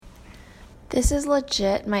This is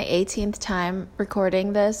legit my 18th time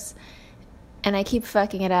recording this, and I keep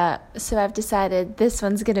fucking it up, so I've decided this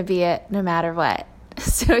one's gonna be it no matter what.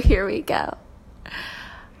 So here we go.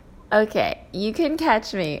 Okay, you can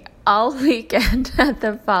catch me all weekend at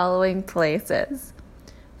the following places.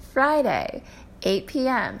 Friday, 8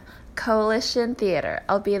 p.m., Coalition Theater.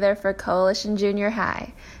 I'll be there for Coalition Junior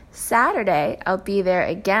High. Saturday, I'll be there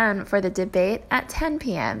again for the debate at 10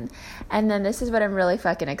 p.m. And then this is what I'm really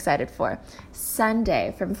fucking excited for.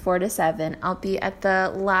 Sunday from 4 to 7, I'll be at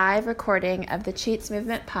the live recording of the Cheats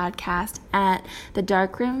Movement podcast at the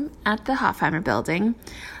Dark Room at the Hofheimer building.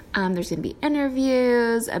 There's going to be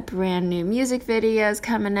interviews, a brand new music video is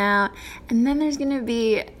coming out, and then there's going to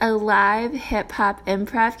be a live hip-hop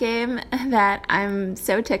improv game that I'm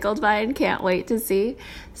so tickled by and can't wait to see.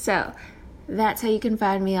 So that's how you can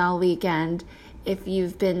find me all weekend. If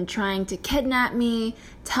you've been trying to kidnap me,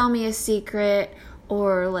 tell me a secret,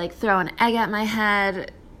 or like throw an egg at my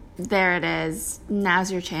head, there it is.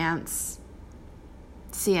 Now's your chance.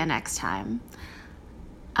 See you next time.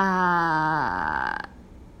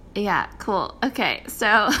 Yeah, cool. Okay,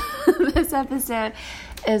 so this episode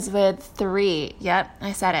is with three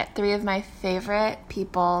of my favorite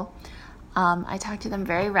people. I talk to them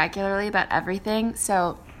very regularly about everything,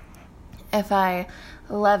 so if I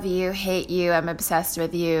love you, hate you, I'm obsessed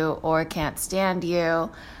with you, or can't stand you,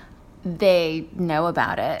 they know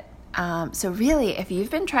about it. So really, if you've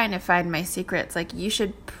been trying to find my secrets, like, you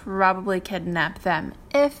should probably kidnap them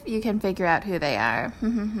if you can figure out who they are.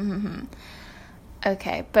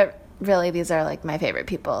 Okay, but really, these are like my favorite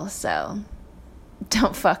people, so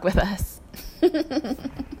don't fuck with us.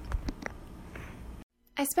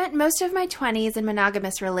 I spent most of my 20s in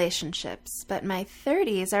monogamous relationships, but my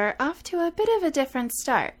 30s are off to a bit of a different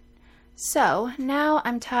start. So now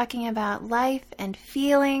I'm talking about life and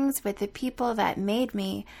feelings with the people that made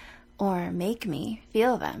me, or make me,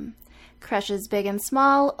 feel them. Crushes big and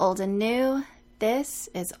small, old and new. This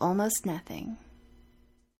is Almost Nothing.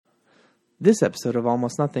 This episode of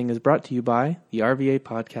Almost Nothing is brought to you by the RVA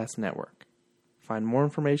Podcast Network. Find more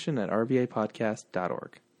information at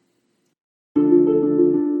rvapodcast.org.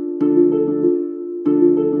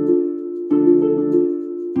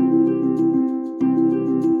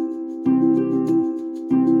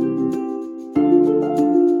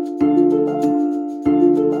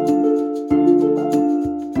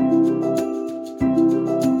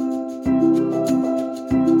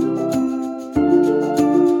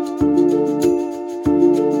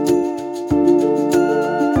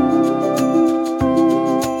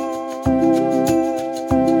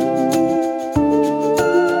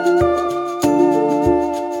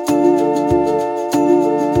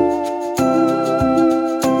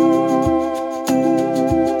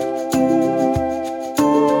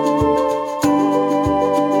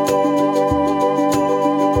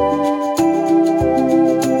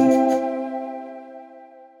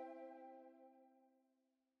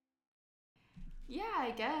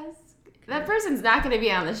 Not going to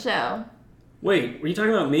be on the show. Wait, were you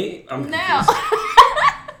talking about me? I'm No.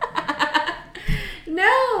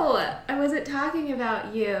 No, I wasn't talking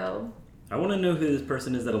about you. I want to know who this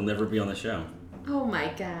person is that'll never be on the show. Oh my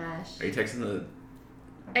gosh. Are you texting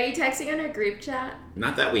on our group chat?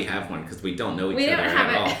 Not that we have one, because we don't know each other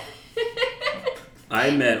at all. I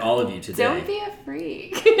met all of you today. Don't be a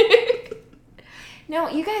freak. No,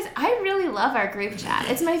 you guys, I really love our group chat.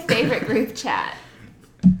 It's my favorite group chat.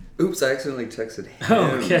 Oops, I accidentally texted him. Oh,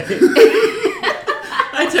 okay.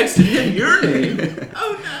 I texted him your name.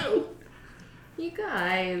 Oh, no. You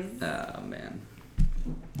guys. Oh, man.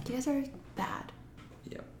 You guys are bad.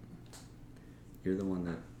 Yep. You're the one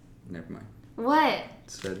that... Never mind. What?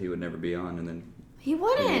 Said he would never be on, and then... He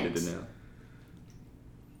wouldn't. He needed to know.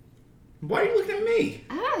 Why are you looking at me?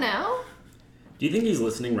 I don't know. Do you think he's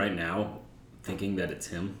listening right now, thinking that it's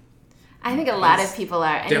him? I think a lot of people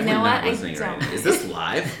are. And you know what? I don't. Right now. Is this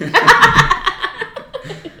live?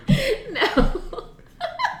 No.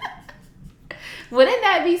 Wouldn't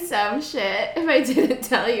that be some shit if I didn't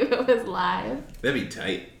tell you it was live? That'd be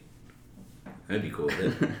tight. That'd be cool.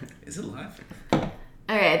 Is it live?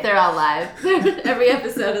 Alright, they're all live. Every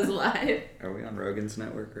episode is live. Are we on Rogan's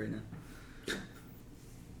network right now?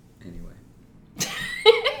 Anyway.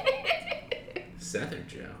 Seth or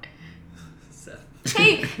Joe? Seth.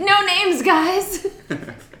 Hey, no names, guys.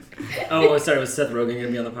 Oh, sorry, was Seth Rogen going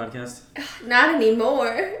to be on the podcast? Not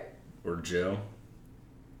anymore. Or Joe?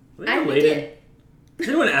 Are they related? Has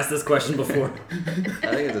anyone asked this question before?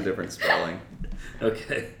 I think it's a different spelling.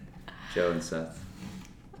 Okay. Joe and Seth.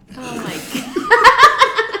 Oh my god.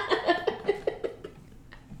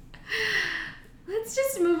 Let's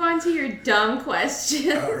just move on to your dumb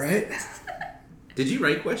question. All right. Did you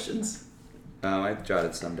write questions? I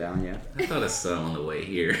jotted some down, yeah. I thought I saw on the way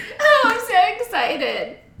here. Oh, I'm so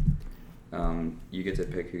excited. You get to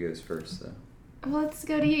pick who goes first, though. Well, let's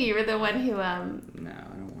go to you. You were the one who, No,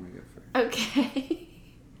 I don't want to go first. Okay.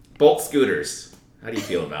 Bolt scooters. How do you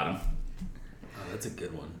feel about them? Oh, that's a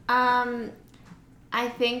good one. I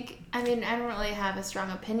think, I don't really have a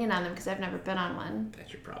strong opinion on them because I've never been on one.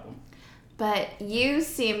 That's your problem. But you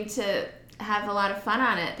seem to have a lot of fun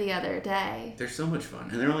on it the other day. They're so much fun,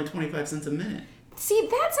 and they're only 25 cents a minute. See,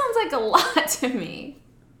 that sounds like a lot to me.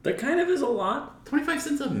 That kind of is a lot. 25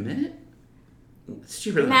 cents a minute? It's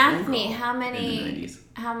cheaper than a Math phone me, call how in the many, 90s.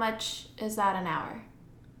 how much is that an hour?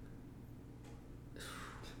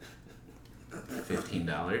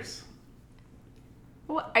 $15.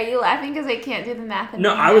 What, are you laughing because I can't do the math in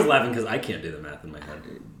No, my I head? was laughing because I can't do the math in my head.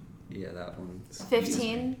 Yeah, that one's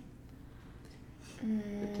 15?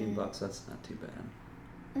 $15, that's not too bad.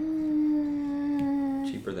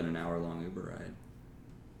 Cheaper than an hour-long Uber ride.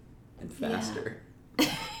 And faster.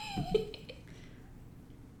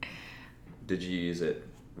 Did you use it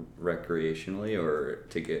recreationally or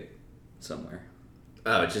to get somewhere?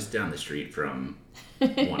 Oh, it's just down the street from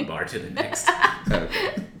one bar to the next.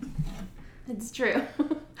 Okay. It's true.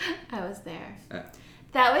 I was there. Uh,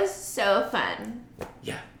 That was so fun.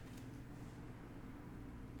 Yeah.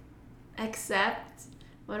 Except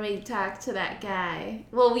when we talked to that guy.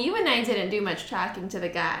 Well, you and I didn't do much talking to the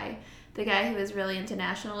guy. The guy who was really into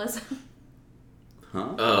nationalism.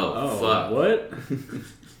 Huh? Oh, fuck. What?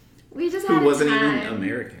 We just had Who wasn't a time. even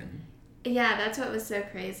American. Yeah, that's what was so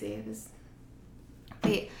crazy.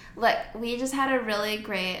 We just had a really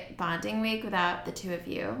great bonding week without the two of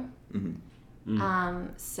you. Mm-hmm.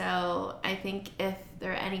 So I think if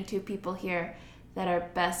there are any two people here that are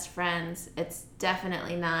best friends, it's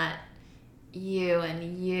definitely not you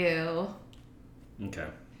and you Okay.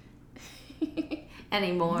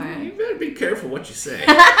 anymore. You better be careful what you say.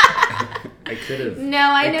 I could have. No,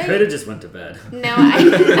 I know. could have just went to bed. No,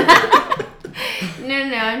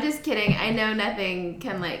 no, I'm just kidding. I know nothing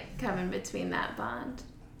can come in between that bond.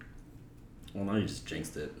 Well, now you just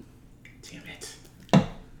jinxed it. Damn it.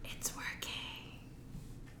 It's working.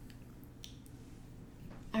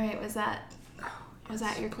 All right, was that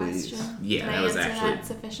your please. question? Yeah, Did that I was answer actually- that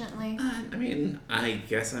sufficiently? I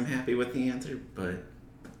guess I'm happy with the answer, but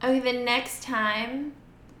Okay, the next time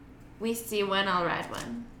we see one, I'll ride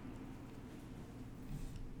one.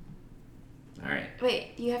 all right.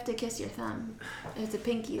 Wait, you have to kiss your thumb. It's a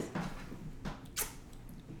pinky.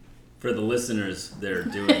 For the listeners, they're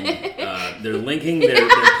doing. They're linking their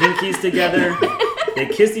pinkies together. They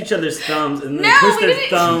kissed each other's thumbs and then No, they pushed we their didn't.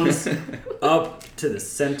 thumbs up to the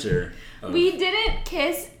center. Of, We didn't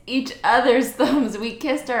kiss each other's thumbs. We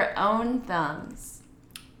kissed our own thumbs.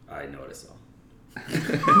 I know what I saw.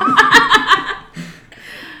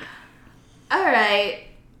 All right.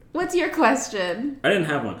 What's your question? I didn't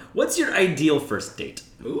have one. What's your ideal first date?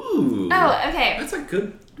 Ooh. Oh, okay. That's a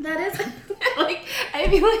good. That is I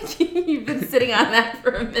feel like you've been sitting on that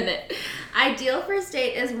for a minute. Ideal first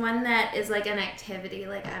date is one that is like an activity.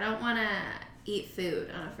 Like, I don't want to eat food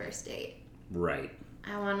on a first date. Right.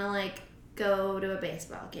 I want to go to a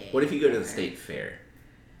baseball game. What if you go to the state fair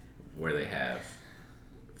where they have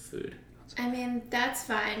food? That's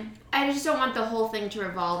fine. I just don't want the whole thing to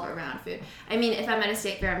revolve around food. If I'm at a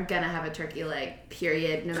state fair, I'm gonna have a turkey leg,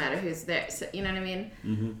 period, no matter who's there. So, you know what I mean?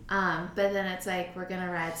 Mm-hmm. But then it's we're gonna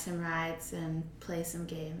ride some rides and play some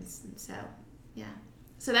games. And so, yeah.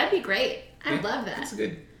 So that'd be great. I'd love that. That's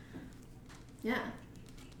good. Yeah.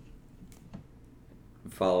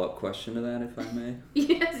 Follow-up question to that, if I may.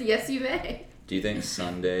 Yes, you may. Do you think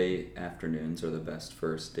Sunday afternoons are the best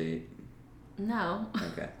first date? No.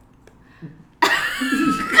 Okay.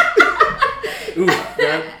 Ooh,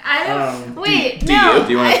 that, I don't. Wait, Do no.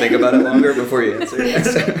 you want to think about it longer before you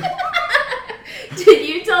answer? Did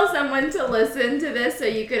you tell someone to listen to this so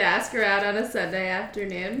you could ask her out on a Sunday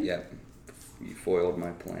afternoon? Yep. You foiled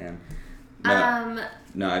my plan.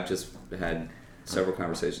 No, I've just had several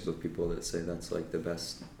conversations with people that say that's the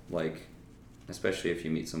best, especially if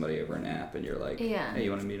you meet somebody over an app and you're like, Yeah. hey, you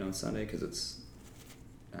want to meet on Sunday? Because it's,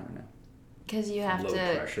 I don't know, Because you have low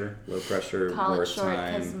to pressure. low pressure, call more it short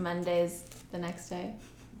because time. Monday's the next day.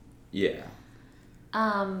 Yeah.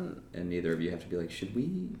 Um, And neither of you have to be like, should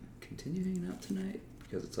we continue hanging out tonight?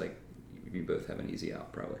 Because it's you both have an easy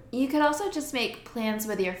out, probably. you could also just make plans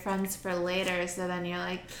with your friends for later, so then you're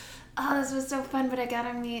like, oh, this was so fun, but I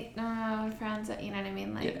gotta meet friends. You know what I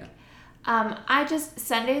mean? Yeah.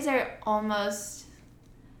 Sundays are almost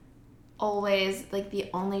always the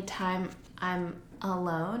only time I'm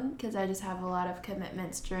alone because I just have a lot of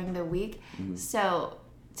commitments during the week. Mm-hmm. So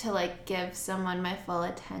to like give someone my full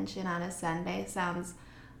attention on a Sunday sounds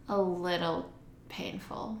a little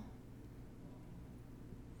painful.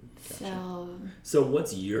 Gotcha. So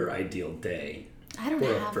what's your ideal day I don't for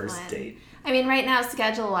have a first one. date? I mean, right now,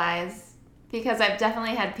 schedule-wise, because I've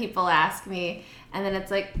definitely had people ask me, and then it's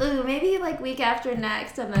like, ooh, maybe like week after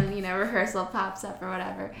next, and then, rehearsal pops up or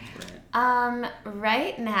whatever. Right.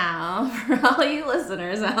 Right now, for all you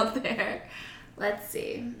listeners out there, let's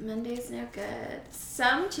see. Monday's no good.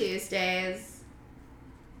 Some Tuesdays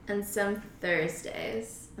and some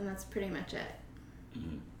Thursdays, and that's pretty much it.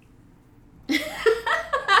 Mm-hmm.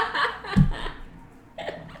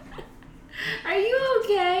 Are you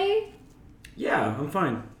okay? Yeah, I'm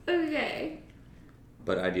fine. Okay.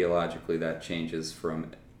 But ideologically, that changes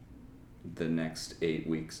from the next 8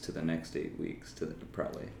 weeks to the next 8 weeks to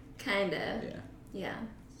probably. Kinda. Yeah. Yeah.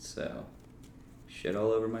 So, shit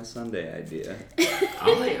all over my Sunday idea.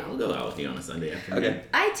 I'll go out with you on a Sunday afternoon. Okay.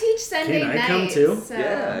 I teach Sunday Can I night. come too? So.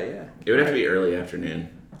 Yeah. It would have to be early afternoon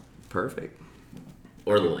Perfect.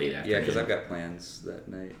 or late afternoon. Yeah, because I've got plans that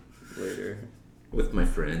night later with my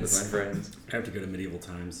friends. with my friends. I have to go to medieval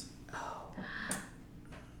times.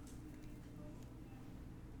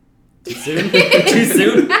 Too soon? Too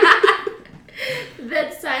soon?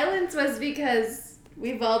 That silence was because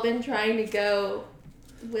we've all been trying to go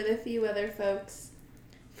with a few other folks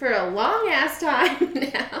for a long ass time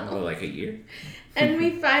now. Oh, like a year? And we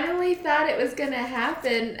finally thought it was going to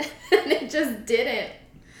happen, and it just didn't.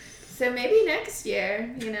 So maybe next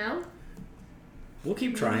year, We'll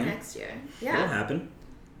keep trying. Next year. It'll Yeah. happen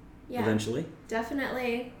Yeah. eventually.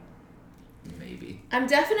 Definitely. Maybe. I'm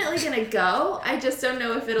definitely going to go. I just don't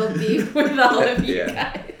know if it'll be with all of you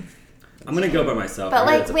Yeah. guys. I'm going to go by myself. But,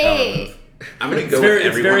 I hear like, it's a power wait. move. I'm going to It's go very- with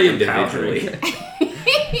it's everyone very individually.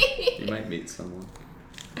 empowering. You might meet someone.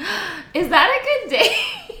 Is that a good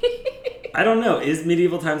date? I don't know. Is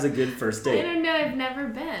medieval times a good first I date? don't know. I've never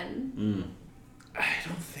been. Mm. I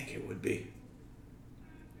don't think it would be.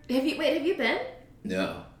 Have you been?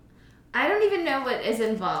 No. I don't even know what is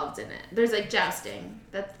involved in it. There's like jousting.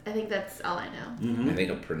 I think that's all I know. Mm-hmm. I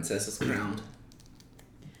think a princess is crowned.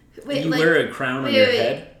 Wait, You like, wear a crown on your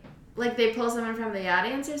head? like they pull someone from the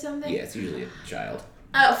audience or something? Yeah, it's usually a child.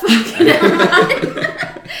 Oh, fuck. Never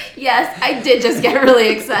mind. Yes, I did just get really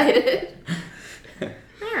excited.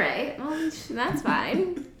 All right. Well, that's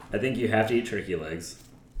fine. I think you have to eat turkey legs.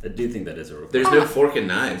 I do think that is a requirement. There's no fork and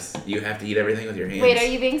knives. You have to eat everything with your hands. Wait, are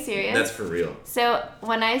you being serious? That's for real. So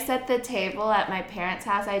when I set the table at my parents'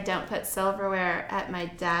 house, I don't put silverware at my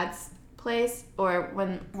dad's place, or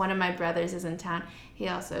when one of my brothers is in town, he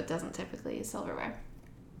also doesn't typically use silverware.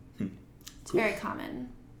 It's very common.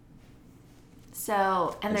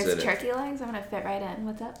 So, and Is there's it turkey legs. I'm gonna fit right in.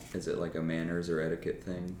 What's up? Is it like a manners or etiquette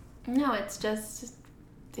thing? No, it's just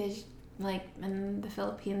like in the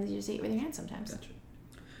Philippines, you just eat with your hands sometimes. Gotcha.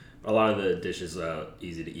 A lot of the dishes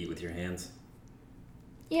easy to eat with your hands.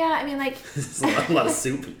 Yeah, I mean, like. It's a lot of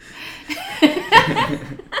soup.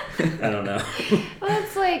 I don't know. Well,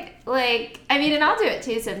 it's like I mean, and I'll do it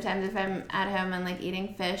too sometimes if I'm at home and like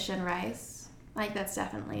eating fish and rice. Like that's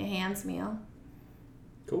definitely a hands meal.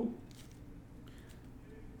 Cool.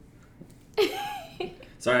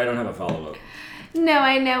 Sorry, I don't have a follow-up. No,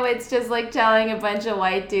 I know it's just like telling a bunch of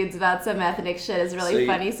white dudes about some ethnic shit is really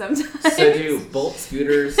funny sometimes. So do Bolt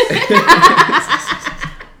scooters.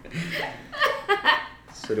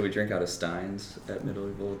 So do we drink out of steins at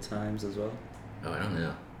medieval times as well? Oh, I don't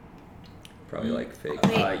know. Probably like fake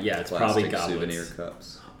Yeah, it's probably plastic goblets. souvenir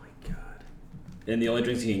cups. Oh my god. And the only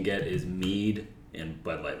drinks you can get is mead and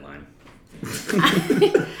Bud Light Lime.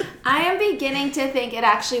 I am beginning to think it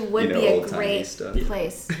actually would be a old-timey great stuff.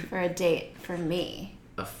 place for a date for me.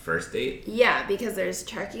 A first date? Yeah, because there's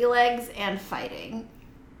turkey legs and fighting.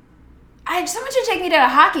 Someone should take me to a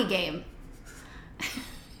hockey game.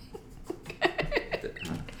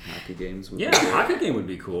 Hockey games would Yeah, be a hockey game would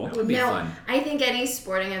be cool. That would be fun. I think any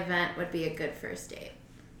sporting event would be a good first date.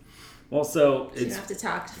 Well, so You don't it's have to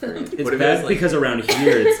talk to them. it's What if bad it's like- because around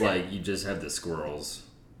here it's like you just have the squirrels,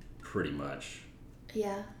 pretty much.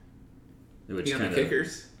 Yeah. Which You know the kind of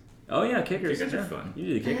kickers? Oh yeah, kickers. Kickers are yeah. fun. You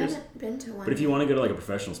do the I kickers. haven't been to one. But if you want to go to like a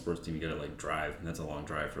professional sports team, you gotta like drive, and that's a long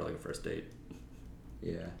drive for like a first date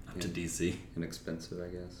Yeah. up to DC. Inexpensive, I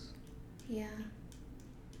guess. Yeah.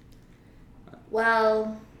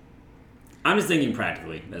 Well, I'm just thinking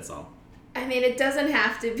practically. That's all. I mean, it doesn't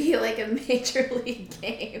have to be like a major league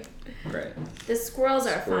game. Right. The squirrels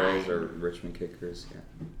are Squirrels fine. or Richmond kickers, yeah.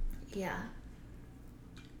 Yeah.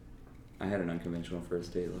 I had an unconventional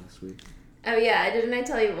first date last week. Oh yeah, didn't I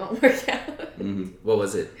tell you it won't work out? Mm-hmm. What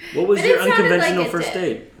was it? What was But your it sounded unconventional like it first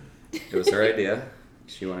did. date? It was her idea.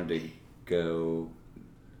 She wanted to go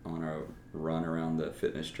the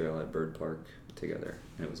fitness trail at Bird Park together,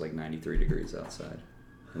 and it was like 93 degrees outside,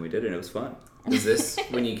 and we did it, and it was fun. Is this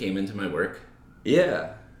when you came into my work?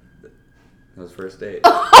 Yeah. That was first date.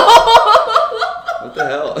 What the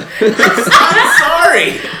hell? I'm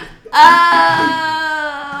sorry!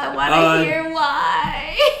 I want to hear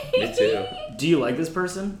why. Me too. Do you like this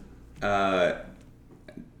person? I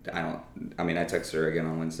texted her again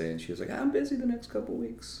on Wednesday, and she was like, I'm busy the next couple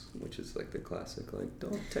weeks, which is like the classic, like,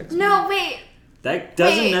 don't text me. No, wait. That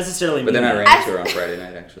doesn't necessarily mean But then I ran into her on Friday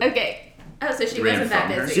night, actually. Okay. Oh, so she You ran wasn't that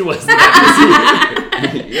from her? busy. She wasn't that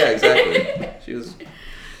busy. Yeah, exactly. She was...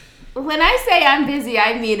 When I say I'm busy,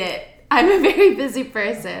 I mean it. I'm a very busy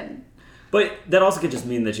person. But that also could just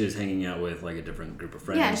mean that she was hanging out with like a different group of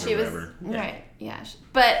friends Yeah, she or was. whatever. Right, yeah.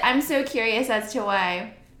 But I'm so curious as to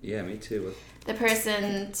why Yeah, me too. the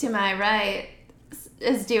person to my right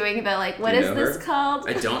is doing the, like, what Do you is know this her? called?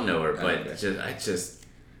 I don't know her, but Okay. I just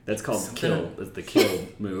That's called Something- kill. That's the kill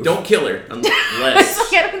move. don't kill her unless.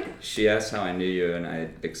 She asked how I knew you, and I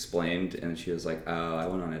explained, and she was like, oh, I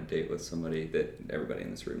went on a date with somebody that everybody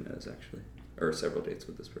in this room knows, actually. Or several dates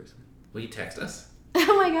with this person. Will you text us?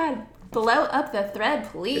 Oh my god. Blow up the thread, It's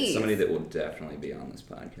please. somebody that will definitely be on this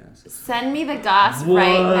podcast. Send me the gossip What?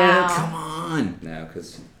 right now. Come on. No,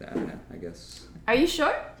 because, I don't know, I guess... Are you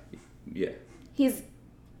sure? Yeah.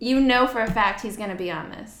 You know for a fact he's going to be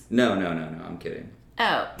on this. No, I'm kidding.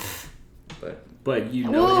 Oh. But you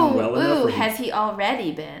know him well enough. Ooh, or you- has he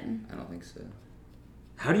already been? I don't think so.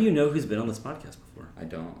 How do you know who's been on this podcast before? I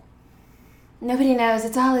don't. Nobody knows.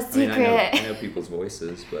 It's all a I mean, secret. I know people's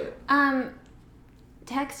voices, but...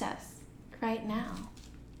 Text us right now,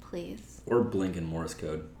 please. Or blink in Morse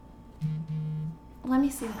code. Let me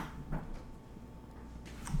see that.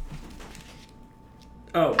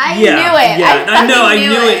 Oh, I yeah, knew it. Yeah, I know. I fucking knew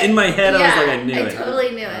knew it. it. In my head. I Yeah, was like, I knew I it.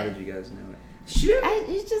 totally knew How it. did you guys know it?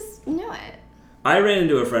 You just knew it. I ran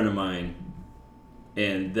into a friend of mine,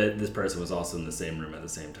 and this person was also in the same room at the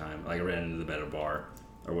same time. Like, I ran into them at a bar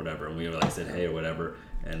or whatever, and we were like said hey or whatever,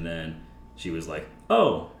 and then she was like,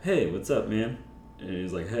 "Oh, hey, what's up, man?" And he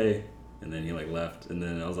was like, "Hey," and then he like left, and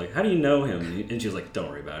then I was like, "How do you know him?" And she was like, "Don't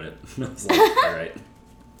worry about it." And I was like, "All right."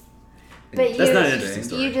 But That's not an interesting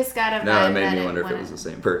story. you just got a vibe No, it made that me wonder if it wouldn't. was the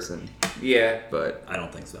same person. Yeah, But, I don't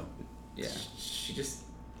think so. yeah. she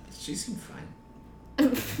seemed fine.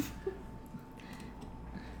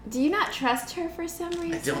 Do you not trust her for some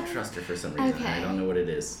reason? I don't trust her for some reason. Okay. I don't know what it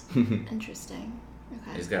is. Interesting. I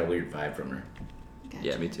Okay. just got a weird vibe from her. Gotcha.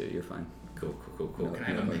 Yeah, me too. You're fine. Cool. No, Can I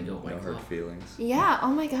have a mango no white hard claw? feelings. Yeah,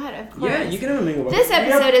 oh my god, of course. Yeah, you can have a mingle. This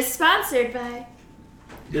episode is sponsored by...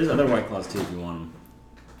 There's other White Claws too if you want them.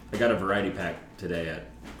 I got a variety pack today at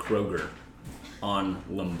Kroger on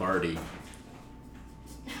Lombardi.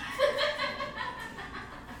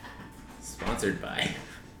 Sponsored by.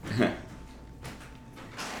 Yeah,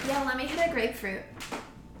 let me hit a grapefruit.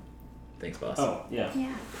 Thanks, boss. Oh, yeah.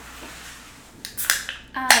 Yeah.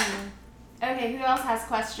 Okay, who else has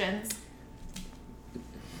questions?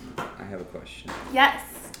 I have a question. Yes.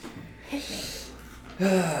 Hit me.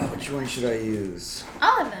 Which one should I use?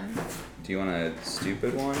 All of them. Do you want a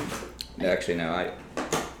stupid one? Actually, no.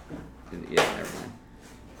 Yeah, never mind.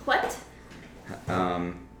 What?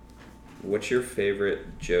 What's your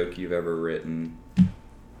favorite joke you've ever written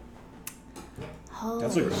Holy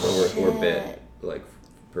That's a good or shit. bit, like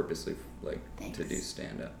purposely, like to do Thanks.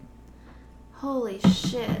 stand up? Holy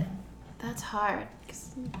shit. That's hard.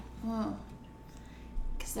 Because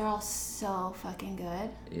they're all so fucking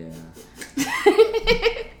good. Yeah,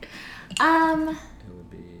 Um... it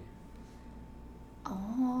would be.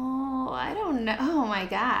 Oh, I don't know. Oh my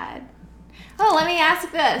god. Oh, let me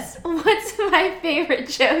ask this. What's my favorite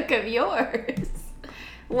joke of yours?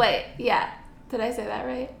 Wait, yeah. Did I say that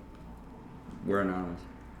right? We're anonymous.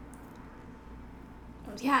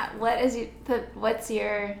 Yeah, what's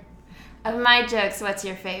your of my jokes, what's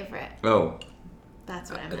your favorite? Oh,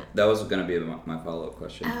 That's what I meant. that was gonna be my follow-up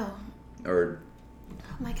question Oh. or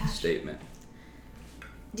Oh my gosh. statement.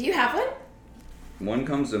 Do you have one? One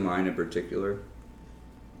comes to mind in particular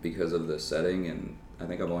because of the setting, and I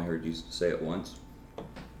think I've only heard you say it once.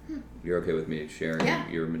 You're okay with me sharing Yeah.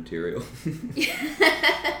 your material?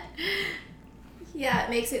 Yeah, it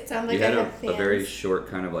makes it sound like You had I a have fans. very short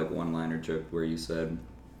kind of like one-liner joke where you said,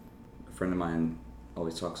 a friend of mine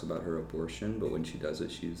always talks about her abortion, but when she does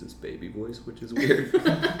it, she uses baby voice, which is weird.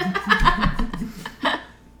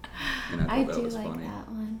 And I thought that do was like funny. that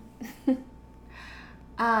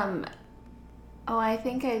one. Oh, I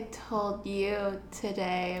think I told you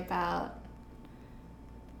today about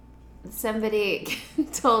somebody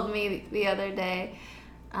told me the other day,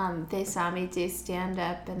 they saw me do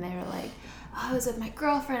stand-up and they were like, I was with my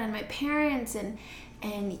girlfriend and my parents, and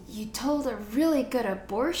you told a really good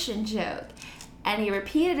abortion joke. And he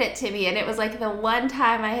repeated it to me, and it was like the one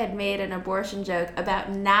time I had made an abortion joke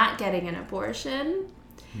about not getting an abortion.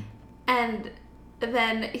 And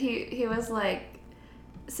then he was like,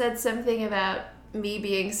 said something about me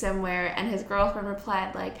being somewhere, and his girlfriend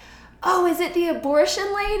replied like, oh, is it the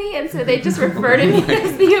abortion lady? And so they just refer to me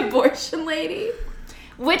as the abortion lady,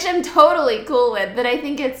 which I'm totally cool with. But I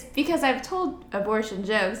think it's because I've told abortion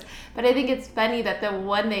jokes, but I think it's funny that the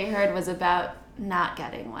one they heard was about not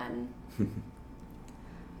getting one.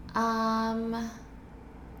 I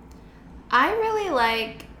really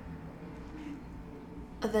like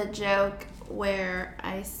the joke where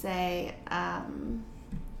I say,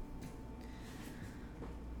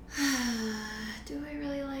 do I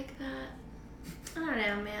really like that? I don't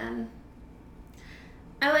know, man.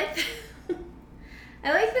 I like the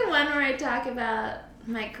one where I talk about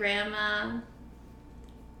my grandma.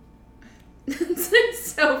 It's like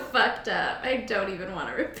so fucked up. I don't even want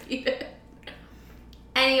to repeat it.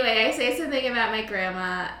 Anyway, I say something about my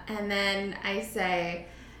grandma, and then I say,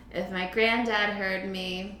 if my granddad heard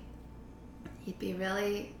me, he'd be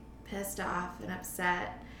really pissed off and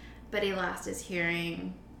upset, but he lost his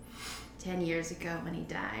hearing 10 years ago when he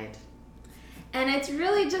died. And it's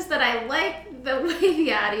really just that I like the way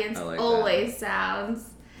the audience always sounds,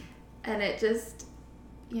 and it just,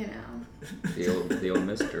 you know. The old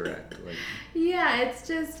misdirect. Like. Yeah,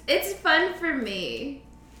 it's fun for me.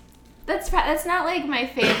 That's not like my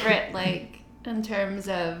favorite, like, in terms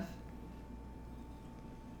of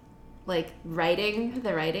like the writing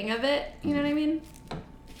of it. You know what I mean?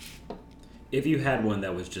 If you had one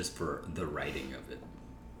that was just for the writing of it,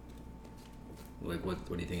 like what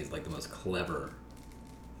do you think is like the most clever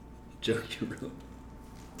joke you wrote?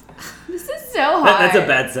 This is so hard. That's a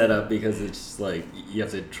bad setup because it's just like you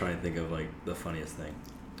have to try and think of like the funniest thing.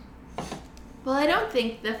 Well, I don't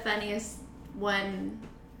think the funniest one.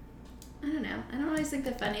 I don't know. I don't always think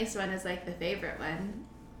the funniest one is like the favorite one.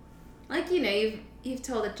 Like, you know, you've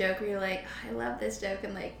told a joke where you're like, oh, I love this joke,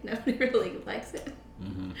 and like nobody really likes it.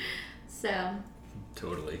 Mm-hmm. So.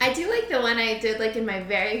 Totally. I do like the one I did like in my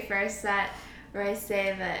very first set where I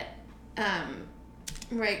say that,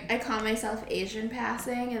 where I call myself Asian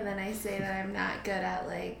passing, and then I say that I'm not good at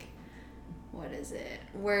like, what is it?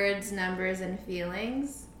 Words, numbers, and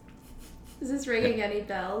feelings. Is this ringing any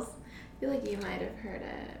bells? I feel like you might have heard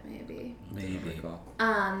it, maybe.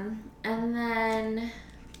 And then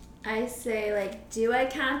I say, like, do I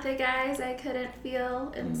count the guys I couldn't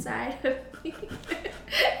feel inside of me?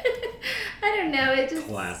 I don't know, it just...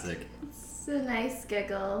 Classic. It's a nice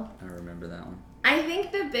giggle. I remember that one. I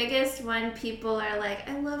think the biggest one people are like,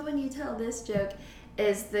 I love when you tell this joke,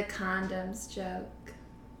 is the condoms joke.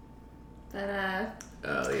 But,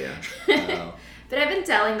 Oh, yeah. Oh. But I've been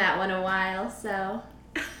telling that one a while, so...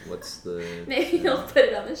 What's the... Maybe you'll put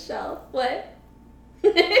it on the shelf. What?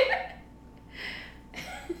 Are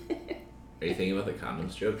you thinking about the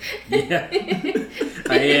condoms joke? Yeah.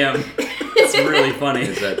 I am. It's really funny.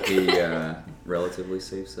 Is that the relatively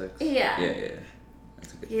safe sex? Yeah. Yeah.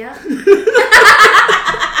 That's a good. Yeah.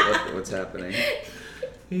 What's happening?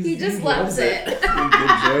 He just loves it. Good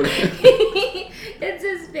joke. It's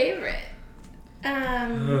his favorite.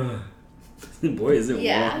 Boy, is it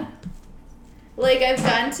long. Like,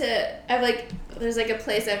 there's like a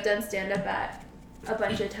place I've done stand-up at a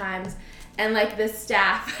bunch of times, and like the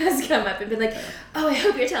staff has come up and been like, oh, I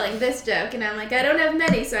hope you're telling this joke, and I'm like, I don't have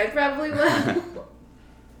many, so I probably will.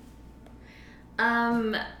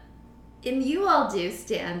 And you all do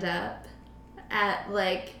stand-up at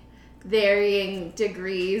like varying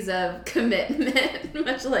degrees of commitment,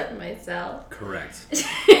 much like myself. Correct.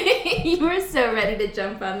 You were so ready to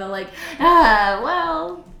jump on the like,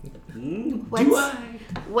 well...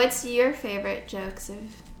 What's your favorite jokes of?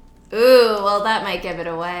 Ooh, well, that might give it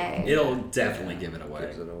away. It'll definitely give it away.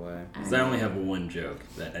 Gives it away. Because I only have one joke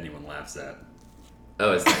that anyone laughs at.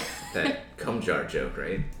 Oh, it's that cum jar joke,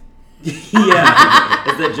 right? Yeah,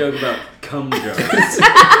 it's that joke about cum jars.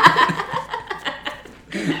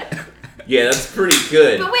 Yeah, that's pretty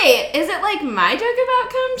good. But wait, is it like my joke about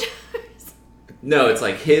cum jars? No, it's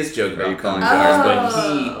like his joke Are you about cum calling jars,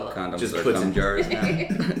 Oh. but Condoms he just are puts cum in jars now.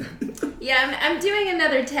 Yeah, I'm doing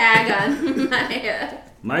another tag on my...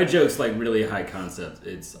 My joke's like really high concept.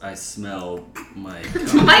 It's I smell my cum.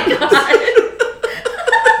 Oh my god!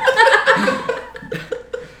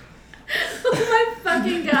 Oh my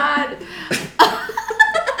fucking god!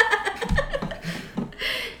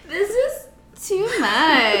 This is too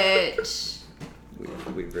much.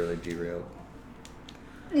 We've really derailed.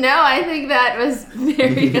 No, I think that was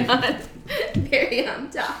very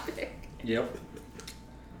on topic. Yep.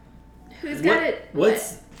 Who's got it?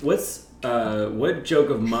 What joke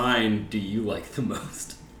of mine do you like the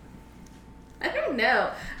most? I don't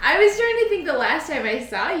know. I was trying to think the last time I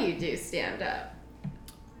saw you do stand-up.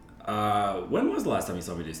 When was the last time you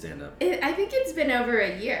saw me do stand-up? I think it's been over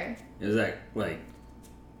a year. Is that, like,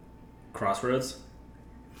 Crossroads?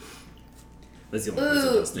 That's the only place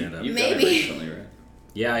I've done stand-up. You've Maybe. done it recently, right?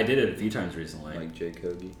 Yeah, I did it a few times recently. Like Jay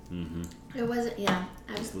Kogi. Mm-hmm. It wasn't, yeah.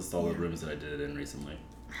 Just list all the rooms that I did it in recently.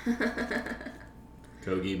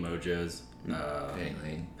 Kogi, Mojo's,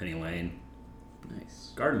 Penny Lane,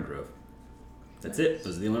 Nice. Garden Grove. That's it.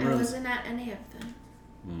 Those are the only I rooms. wasn't at any of them.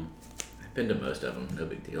 I've been to most of them. No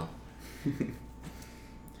big deal.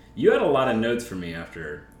 You had a lot of notes for me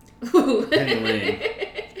after Penny Lane.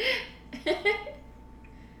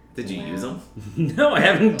 Did you use them? No, I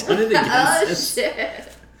haven't done it again Oh, since.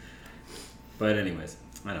 shit. But anyways,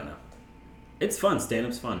 I don't know. It's fun.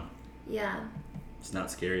 Stand-up's fun. Yeah. It's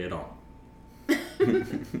not scary at all.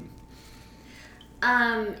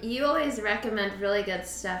 You always recommend really good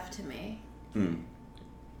stuff to me.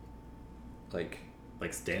 Like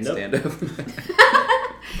stand-up? stand-up?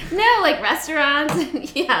 No, like restaurants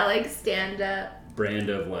and yeah, like stand-up. Brand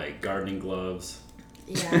of, like, gardening gloves.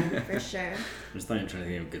 Yeah, for sure. I'm just trying to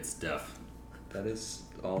think of good stuff. That is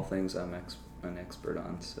all things I'm an expert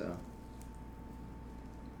on, so.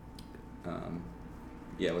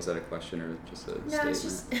 Yeah, was that a question or just a statement? No, it's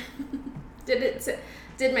just...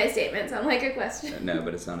 Did my statement sound like a question? No,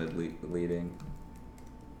 but it sounded leading.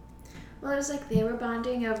 Well, it was like they were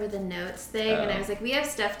bonding over the notes thing, and I was like, we have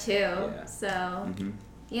stuff too, Yeah. so,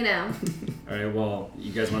 you know. All right, well,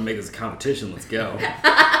 you guys want to make this a competition? Let's go.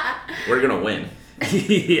 We're gonna win.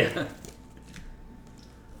 Yeah.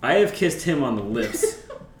 I have kissed him on the lips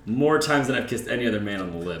more times than I've kissed any other man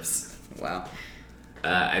on the lips. Wow.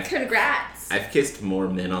 Congrats. I've kissed more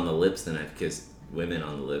men on the lips than I've kissed women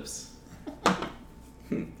on the lips.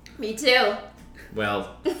 Me too.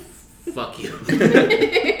 Well, fuck you.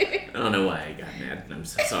 I don't know why I got mad. I'm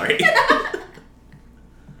so sorry.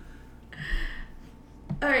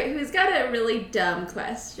 Alright, who's got a really dumb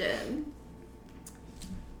question?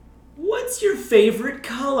 What's your favorite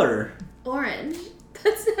color? Orange.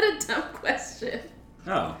 That's not a dumb question.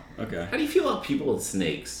 Oh, okay. How do you feel about people with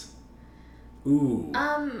snakes? Ooh,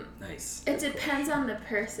 Um, nice. it depends on the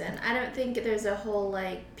person. I don't think there's a whole,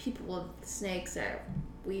 like, people with snakes are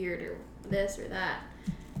weird or this or that.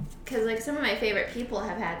 Because, like, some of my favorite people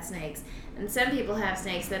have had snakes. And some people have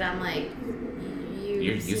snakes that I'm like,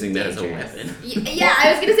 You're using that as a weapon. Yeah,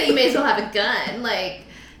 I was going to say you may as well have a gun. Like,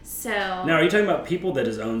 so... Now, are you talking about people that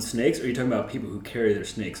just own snakes, or are you talking about people who carry their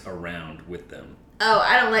snakes around with them? Oh,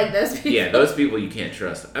 I don't like those people. Yeah, those people you can't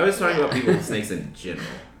trust. I was talking about people with snakes in general.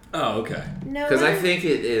 Oh, okay. No, Because I think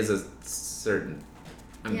it is a certain...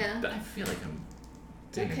 Yeah. I feel like I'm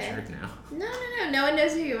being a jerk now. No. No one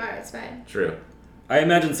knows who you are. It's fine. True. I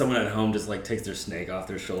imagine someone at home just, like, takes their snake off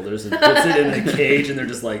their shoulders and puts it in the cage, and they're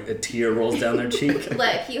just, like, a tear rolls down their cheek.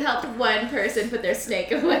 Look, you helped one person put their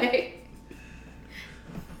snake away.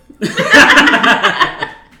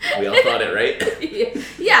 We all thought it, right?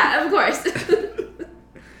 Yeah, of course.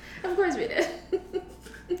 Of course we did.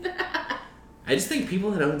 I just think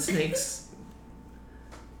people that own snakes...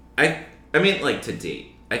 I mean, like, to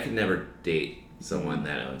date. I could never date someone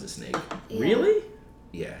that owns a snake. Yeah. Really?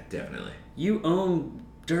 Yeah, definitely. You own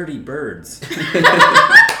dirty birds.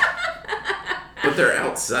 But they're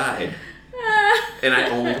outside. And I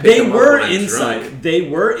only pick They them up were when I'm inside. drunk. They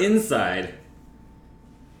were inside.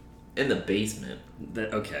 In the basement.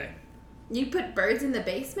 Okay. You put birds in the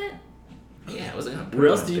basement? Yeah, I wasn't gonna put Where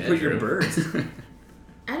them else in do you the put your bedroom. birds?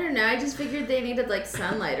 I don't know. I just figured they needed like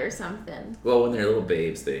sunlight or something. Well, when they're little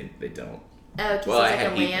babes, they don't. Oh, because Well, I it's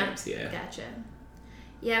had like a heat lamp. lamps, yeah. Gotcha.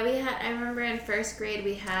 Yeah, we had. I remember in first grade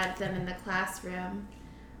we had them in the classroom,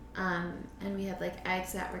 and we had like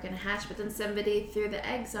eggs that were gonna hatch, but then somebody threw the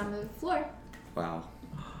eggs on the floor. Wow.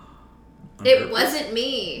 On It purpose? wasn't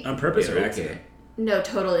me. On purpose Yeah, or okay. accident? No,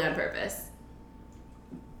 totally on purpose.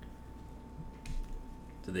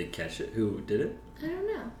 Did they catch it? Who did it? I don't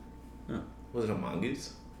know. Was it a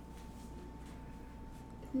mongoose?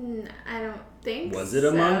 I don't think. Was it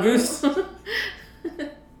a so. mongoose?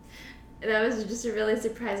 That was just a really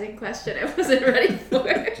surprising question. I wasn't ready for.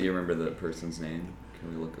 Do you remember the person's name?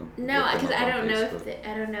 Can we look them? No, because I don't know Facebook?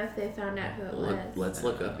 if they found out who it was. Let's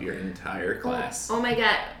look up your entire class. Oh my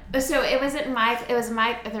god! So there was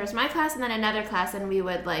my class and then another class, and we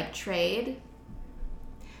would like trade.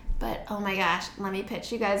 But oh my gosh, let me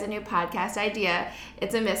pitch you guys a new podcast idea.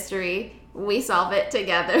 It's a mystery. We solve it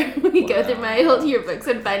together. We go through my old yearbooks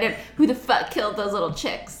and find out who the fuck killed those little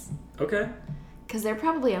chicks. Okay. Because they're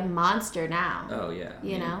probably a monster now. Oh, yeah.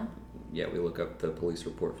 You know? Yeah, we look up the police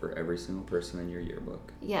report for every single person in your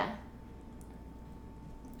yearbook. Yeah.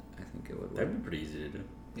 I think it would work. That'd be pretty easy to do.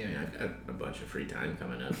 Yeah, I mean, I've got a bunch of free time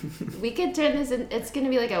coming up. We could turn this in, it's going to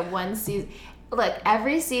be like a one season. Look,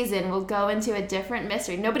 every season we'll go into a different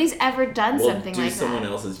mystery. Nobody's ever done something like that. We'll do someone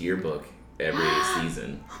else's yearbook every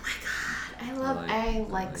season. Oh my god. I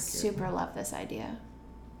like super love this idea.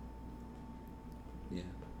 Yeah.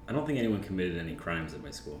 I don't think anyone committed any crimes at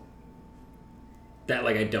my school. That's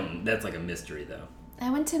like a mystery though. I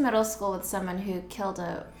went to middle school with someone who killed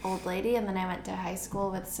an old lady, and then I went to high school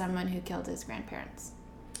with someone who killed his grandparents.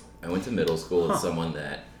 I went to middle school with someone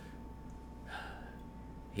that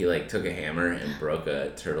he took a hammer and broke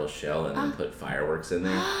a turtle shell and then put fireworks in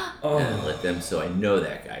there and lit them. So I know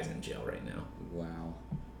that guy's in jail right now. Wow.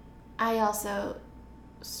 I also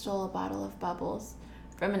stole a bottle of bubbles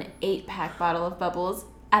from an 8-pack bottle of bubbles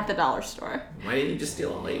at the dollar store. Why didn't you just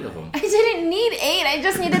steal all 8 of them? I didn't need 8. I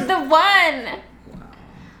just needed the one. Wow.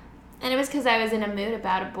 And it was because I was in a mood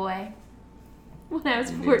about a boy when I was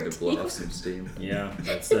You 14. need to blow off some steam. Yeah,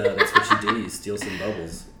 that's what you do. You steal some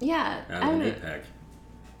bubbles Yeah. out of an 8-pack.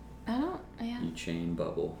 You chain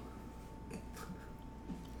bubble.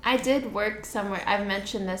 I did work somewhere. I've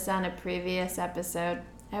mentioned this on a previous episode.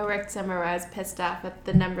 I worked somewhere where I was pissed off at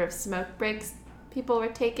the number of smoke breaks people were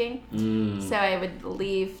taking. So I would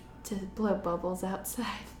leave to blow bubbles outside.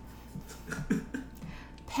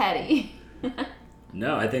 Petty.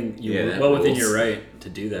 No, I think you were that well within rules. your right to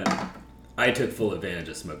do that. I took full advantage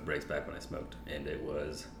of smoke breaks back when I smoked, and it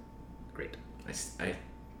was great. I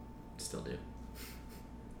still do.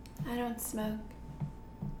 I don't smoke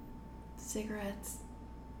cigarettes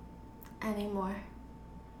anymore.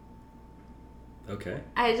 Okay.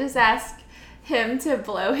 I just ask him to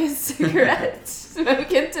blow his cigarette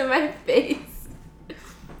smoke into my face.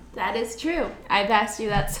 That is true. I've asked you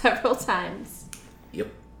that several times.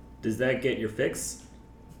 Yep. Does that get your fix?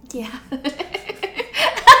 Yeah.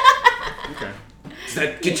 Okay. Does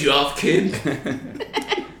that get you off, kid?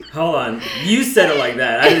 Hold on. You said it like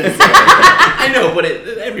that. I didn't say it like that. I know, but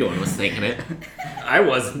everyone was thinking it. I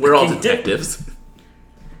was. We're all thinking detectives.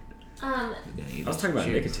 I was talking about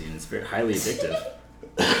nicotine. It's very highly addictive.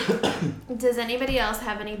 Does anybody else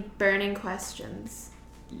have any burning questions?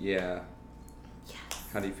 Yeah. Yes.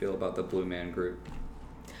 How do you feel about the Blue Man Group?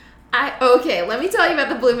 Okay, let me tell you about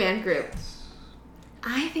the Blue Man Group.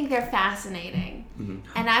 I think they're fascinating. Mm-hmm.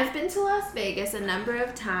 And I've been to Las Vegas a number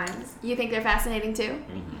of times. You think they're fascinating too?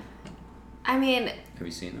 Mm-hmm. I mean, Have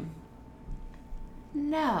you seen them?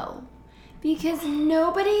 no. Because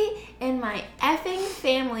nobody in my effing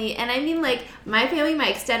family, and I mean my family, my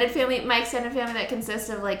extended family that consists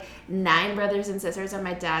of 9 brothers and sisters on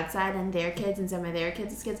my dad's side and their kids and some of their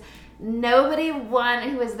kids' kids, nobody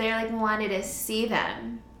who was there wanted to see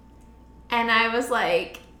them. And I was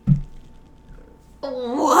like,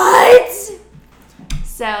 what?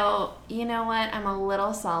 So, you know what? I'm a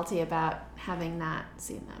little salty about having not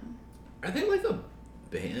seen them. Are they like a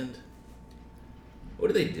band? What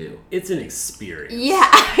do they do? It's an experience. Yeah,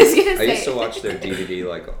 I was going to say. I used to watch their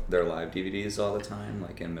DVD, their live DVDs all the time,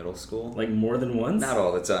 in middle school. Like more than once? Not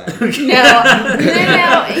all the time. No. You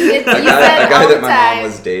said A guy all the that my time. mom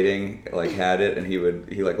was dating, had it, and he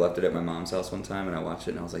left it at my mom's house one time, and I watched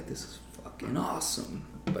it, and I was like, this is fucking awesome.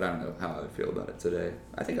 But I don't know how I would feel about it today.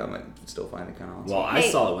 I think I might still find it kind of awesome. Well, I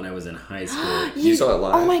saw it when I was in high school. You saw it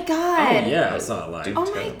live? Oh my god. Oh, yeah, I saw it live. Dude, Oh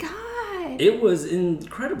tell. my god. It was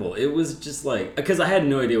incredible. It was just because I had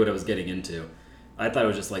no idea what I was getting into. I thought it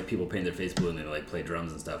was just people paint their face blue and they play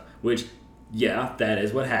drums and stuff. Which, yeah, that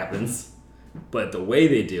is what happens. But the way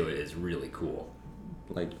they do it is really cool.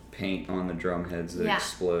 Paint on the drum heads that Yeah.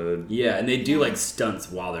 explode. Yeah, and they do stunts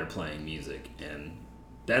while they're playing music, and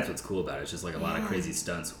that's what's cool about it. It's just a lot of crazy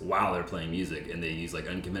stunts while they're playing music, and they use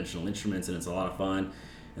unconventional instruments, and it's a lot of fun.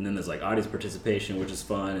 And then there's audience participation, which is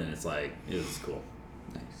fun, and it's it was cool.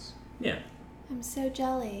 Nice. Yeah. I'm so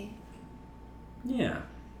jelly. Yeah.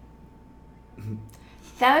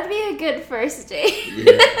 That would be a good first date.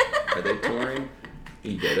 Yeah. Are they touring?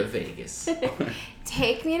 You go to Vegas.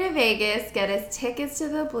 Take me to Vegas, get us tickets to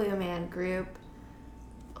the Blue Man Group,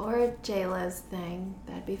 or JLo's thing.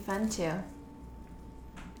 That'd be fun too.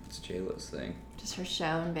 It's JLo's thing. Just her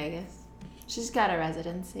show in Vegas. She's got a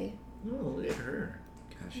residency. Oh, look at her.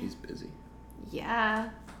 Gosh, she's busy. Yeah.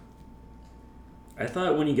 I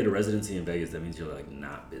thought when you get a residency in Vegas, that means you're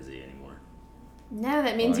not busy anymore. No,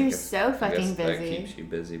 that means Well, I you're guess- so I fucking guess that busy. keeps you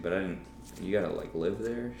busy, but you gotta live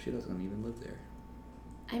there? She doesn't even live there.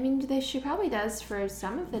 I mean, she probably does for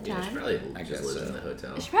some of the Yeah, she time. probably I just guess lives so. in the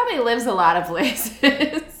hotel. She probably lives a lot of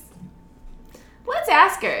places. Let's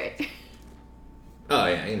ask her. Oh,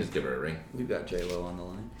 yeah, you can just give her a ring. We've got J-Lo on the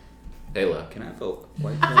line. Hey, look. Can I have a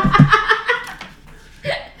White Claw?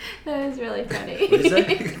 That was really funny. What is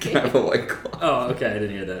that? Can I have a White Claw? Oh, okay. I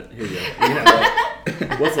didn't hear that. Here you go. You can have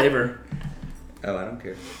that. What flavor? Oh, I don't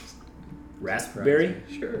care. Raspberry?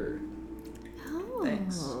 Sure. Oh.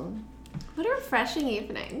 Thanks. What a refreshing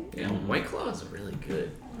evening. Yeah, White Claw is really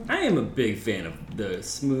good. I am a big fan of the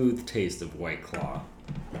smooth taste of White Claw.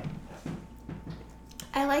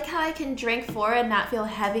 I like how I can drink 4 and not feel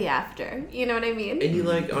heavy after. You know what I mean? And you,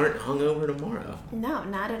 aren't hungover tomorrow. No,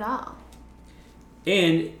 not at all.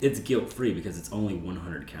 And it's guilt-free because it's only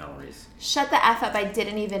 100 calories. Shut the F up. I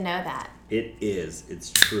didn't even know that. It is.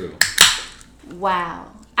 It's true.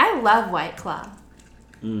 Wow. I love White Claw.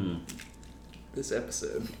 This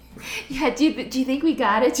episode. Yeah, do you think we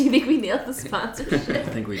got it? Do you think we nailed the sponsorship? I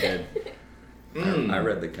think we did. I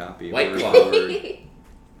read the copy. White word Claw. for word.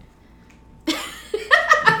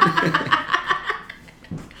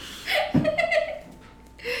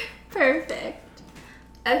 Perfect.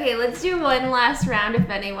 Okay, let's do one last round if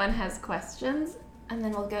anyone has questions, and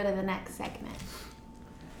then we'll go to the next segment.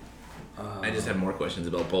 I just have more questions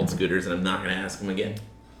about Bolt scooters, and I'm not going to ask them again.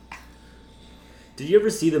 Did you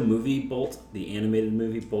ever see the movie Bolt? The animated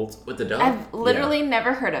movie Bolt? With the dog? I've literally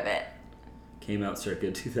never heard of it. Came out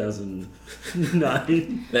circa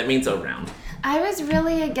 2009. That means around. I was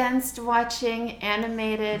really against watching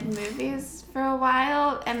animated movies for a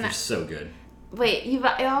while, and They're so good. wait,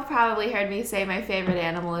 y'all probably heard me say my favorite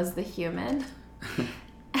animal is the human.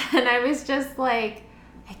 And I was just like,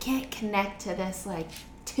 I can't connect to this, like,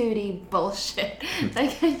 2D bullshit.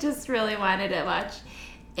 Like, I just really wanted to watch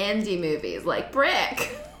indie movies, like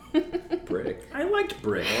Brick. Brick. I liked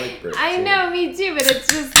Brick. I like Brick. I too. know, me too, but it's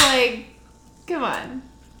just like, come on.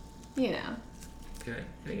 You know. Can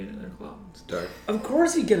I get another claw? It's dark. Of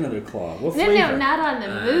course you get another claw. What No, flavor? no, not on the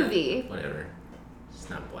movie. Whatever. It's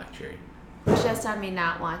not black cherry. Just on me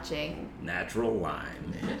not watching Natural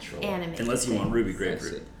lime. Natural. animated. Unless you want ruby That's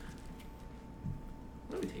grapefruit. it.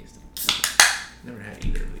 Let me taste it. Never had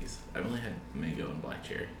either of these. I've only had mango and black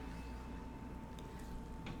cherry.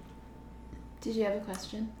 Did you have a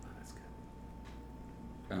question? Oh, that's good.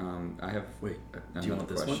 I have. Wait, another do you want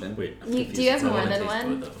this question. one? Wait, I'm Do confused. you have I more wanna than taste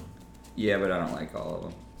one? both of them. Yeah, but I don't like all of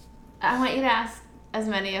them. I want you to ask as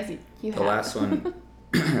many as you have. The last one,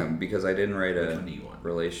 because I didn't write Which a one do you want?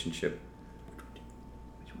 relationship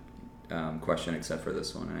question except for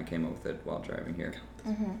this one, and I came up with it while driving here.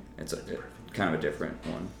 Mm-hmm. It's kind of a different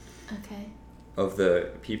one. Okay. Of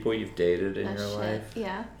the people you've dated in Oh, your shit. life,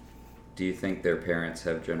 Yeah. do you think their parents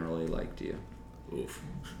have generally liked you? Oof.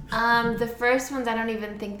 The first ones, I don't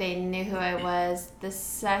even think they knew who I was. The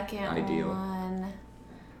second Ideal. one,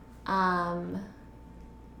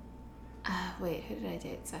 wait, who did I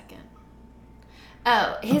date second?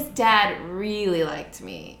 Oh, his dad really liked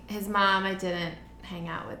me. His mom, I didn't hang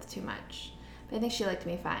out with too much, but I think she liked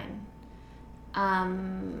me fine.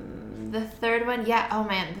 The third one, yeah. Oh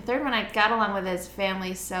man, the third one, I got along with his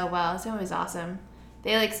family so well. His family was awesome.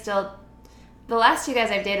 They still. The last 2 guys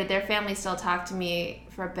I've dated, their family still talked to me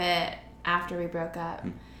for a bit after we broke up.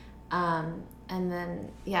 And then,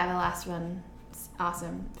 yeah, the last one,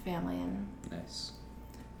 awesome family, and Nice.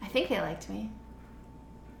 I think they liked me.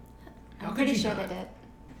 How I'm could pretty you sure not? they did.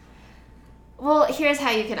 Well, here's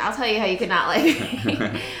how you can. I'll tell you how you can not like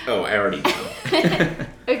me. Oh, I already know.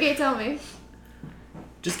 Okay, tell me.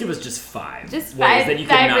 Just give us just 5. Just ways five- that you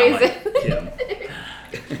could five not reasons. like him.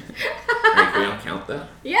 Alright, can we all count that?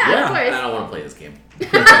 Yeah, Yeah. of I course. don't want to play this game.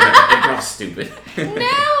 Improv's stupid.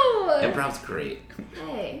 No. Improv's great.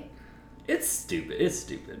 Hey. It's stupid. It's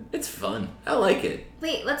stupid. It's fun. I like it.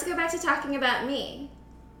 Wait, let's go back to talking about me.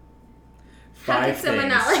 How 5 could someone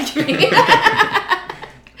things. not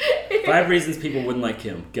like me? 5 reasons people wouldn't like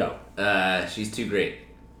Kim. Go. She's too great.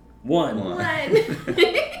 1. One.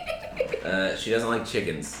 She doesn't like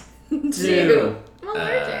chickens. 2. I'm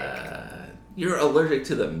allergic. You're allergic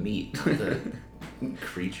to the meat, not the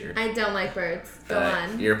creature. I don't like birds. Go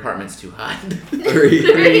on. Your apartment's too hot.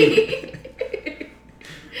 3.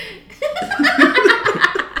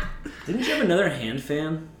 Didn't you have another hand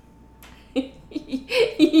fan?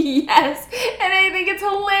 Yes, and I think it's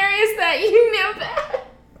hilarious that you know that.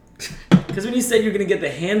 Because when you said you were going to get the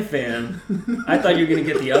hand fan, I thought you were going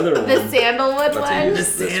to get the other one. The sandalwood That's one. The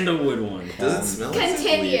sandalwood one. Does it smell like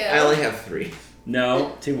Continue. I only have 3.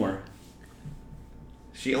 No, 2 more.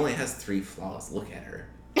 She only has 3 flaws. Look at her.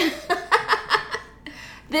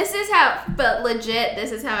 This is how, but legit,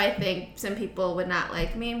 this is how I think some people would not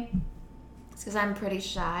like me. It's because I'm pretty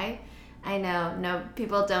shy. I know, no,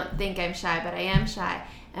 people don't think I'm shy, but I am shy.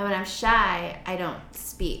 And when I'm shy, I don't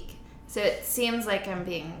speak. So it seems like I'm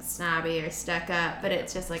being snobby or stuck up, but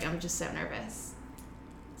it's just like I'm just so nervous.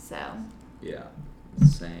 So. Yeah.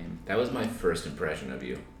 Same. That was my first impression of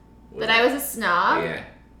you. That I was a snob? Yeah.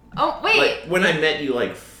 Oh, wait. Like, when I met you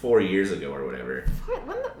like 4 years ago or whatever.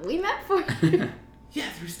 We met for. Yeah,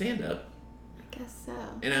 through stand-up. I guess so.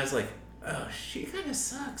 And I was like, oh, she kind of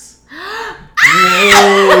sucks.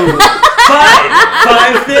 Whoa!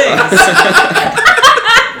 Five things!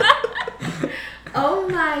 Oh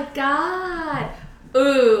my god.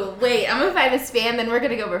 Ooh, wait, I'm gonna find this fan, then we're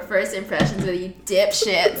gonna go over first impressions with you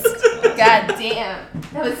dipshits. God damn.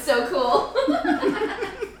 That was so cool.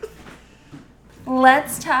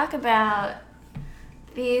 Let's talk about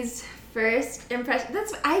these first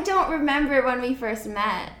impressions. I don't remember when we first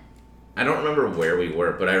met. I don't remember where we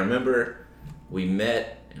were, but I remember we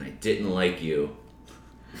met and I didn't like you.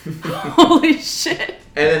 Holy shit.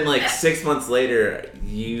 And then like 6 months later,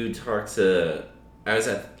 I was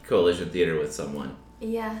at Coalition Theater with someone.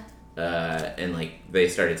 Yeah. And like they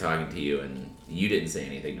started talking to you and you didn't say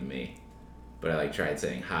anything to me. But I like tried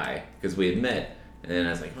saying hi because we had met and then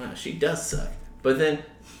I was like, wow, she does suck. But then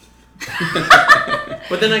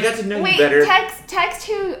I got to know you better. Wait, text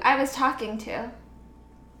who I was talking to.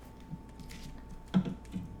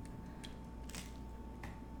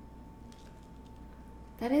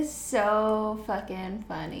 That is so fucking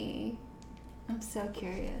funny. I'm so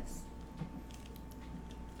curious.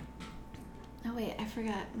 Oh wait, I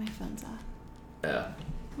forgot my phone's off. Yeah.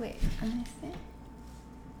 Wait, let me see.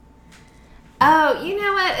 Oh, you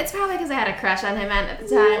know what? It's probably because I had a crush on him at the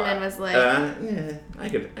time and was like... yeah, I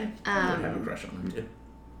could have a crush on him too.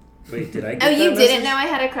 Wait, did I get Oh, you that didn't message? know I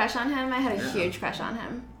had a crush on him? I had a huge crush on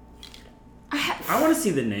him. I want to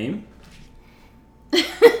see the name.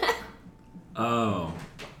 Oh.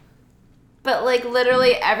 But, like,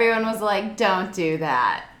 literally everyone was like, don't do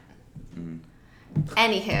that.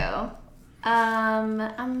 Anywho.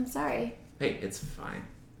 I'm sorry. Hey, it's fine.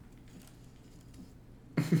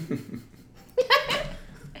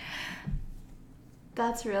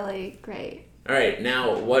 That's really great. All right,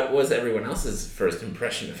 now what was everyone else's first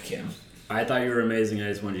impression of Kim? I thought you were amazing. I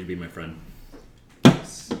just wanted you to be my friend.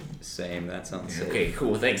 Same. That sounds safe. Okay,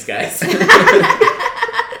 cool. Thanks, guys.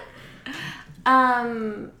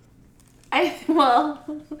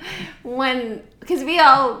 Because we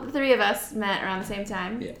all, the three of us met around the same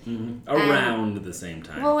time. Yeah. Mm-hmm. Around the same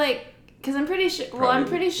time. Well, like, because I'm pretty sure, I'm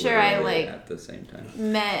pretty sure I, like, at the same time.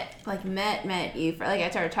 met you, like, I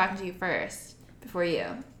started talking to you first, before you.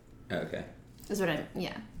 Okay. Is what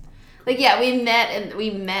yeah. Like, yeah, we met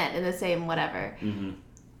in the same whatever. Mm-hmm.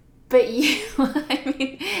 But you, I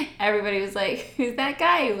mean, everybody was like, who's that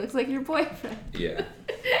guy who looks like your boyfriend? Yeah.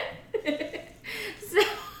 So...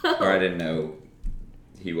 Or I didn't know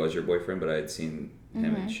he was your boyfriend, but I had seen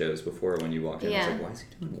him in shows before. When you walked in, I was like, why is he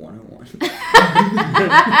doing 101?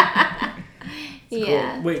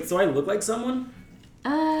 Yeah. Cool. Wait, so I look like someone?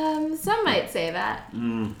 Some might say that.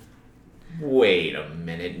 Wait a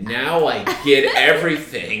minute. Now I get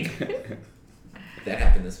everything. That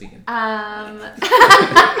happened this weekend.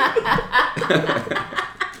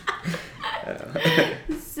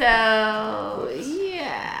 So,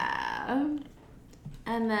 yeah.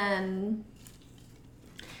 And then,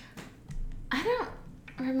 I don't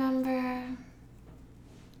remember.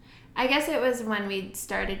 I guess it was when we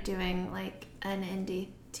started doing, like, an indie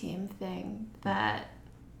team thing that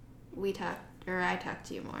I talked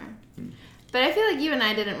to you more. But I feel like you and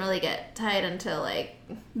I didn't really get tight until, like,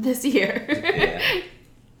 this year.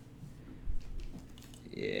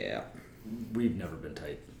 Yeah. We've never been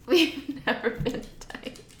tight. We've never been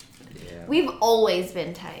tight. Yeah. We've always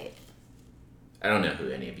been tight. I don't know who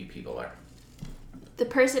any of you people are. The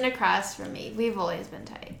person across from me, we've always been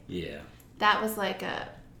tight. Yeah. That was like I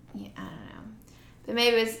don't know. But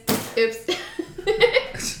maybe it was, oops.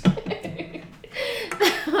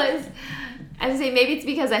 I was saying, maybe it's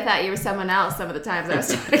because I thought you were someone else some of the times I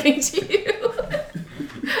was talking to you.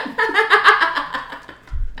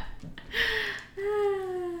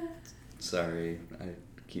 Sorry, I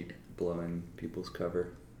keep blowing people's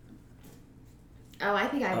cover. Oh, I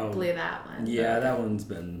think I blew that one. Yeah, that one's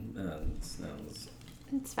been...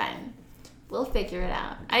 It's fine. We'll figure it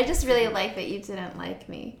out. I just really like that you didn't like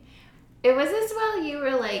me. It was this while you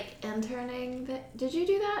were, like, interning. Did you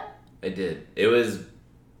do that? I did. It was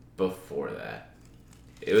before that.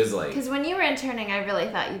 It was like... Because when you were interning, I really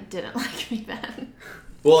thought you didn't like me then.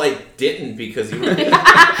 Well, I didn't because you were...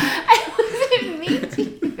 I wasn't mean to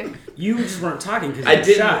you. You just weren't talking because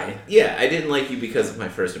you were shy. Yeah, I didn't like you because of my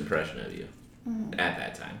first impression of you at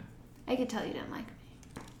that time. I could tell you didn't like me.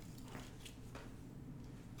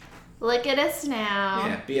 Look at us now.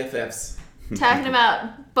 Yeah, BFFs. Talking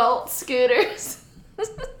about Bolt scooters.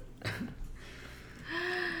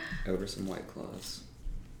 Over some White Claws.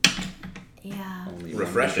 Yeah. Only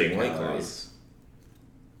Refreshing 100 White calories.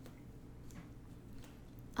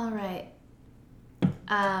 All right.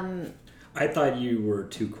 I thought you were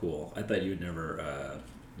too cool. I thought you'd never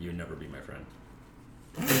be my friend.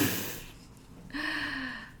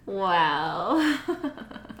 Wow.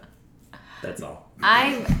 That's all.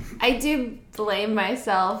 I do blame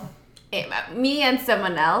myself, me and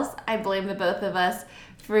someone else. I blame the both of us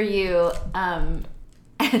for you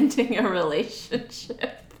ending a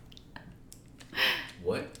relationship.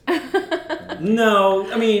 What?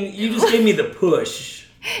 No, I mean, you just gave me the push.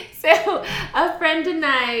 So a friend and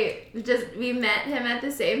I we met him at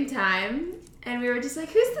the same time, and we were just like,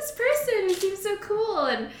 who's this person who seems so cool?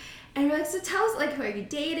 And we're like, so tell us, like, are you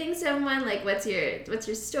dating someone? Like, what's your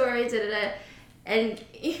story? Da, da, da. And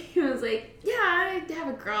he was like, yeah, I have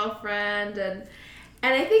a girlfriend. And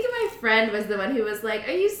I think my friend was the one who was like,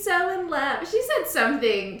 are you so in love? She said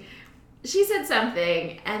something,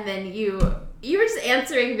 and then you were just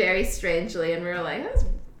answering very strangely, and we were like,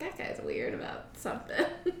 that guy's weird about something.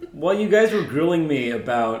 Well, you guys were grilling me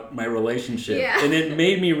about my relationship, Yeah. and it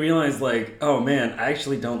made me realize, like, oh man, I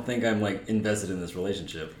actually don't think I'm, like, invested in this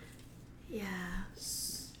relationship. Yeah.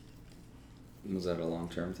 Was that a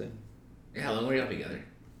long-term thing? How long were y'all together?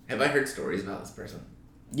 Have I heard stories about this person?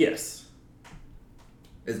 Yes.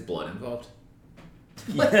 Is blood involved?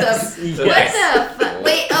 What Yes. the? Yes. What the fuck?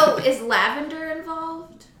 Wait, oh, is lavender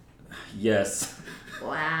involved? Yes.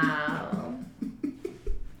 Wow.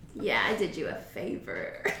 Yeah, I did you a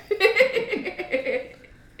favor.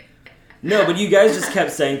 No, but you guys just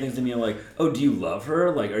kept saying things to me like, oh, do you love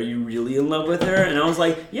her? Like, are you really in love with her? And I was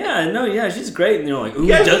like, yeah, she's great. And you're like, ooh, You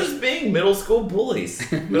guys were does... just being middle school bullies.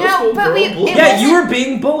 Middle No, school but girl we- bullies. it Yeah, wasn't- you were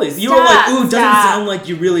being bullies. You were like, ooh, doesn't Stop. sound like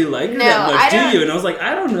you really like her No, that I much, don't- do you? And I was like,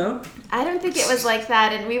 I don't know. I don't think it was like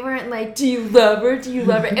that, and we weren't like, do you love her? Do you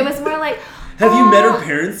love her? It was more like, Have you met her "Oh."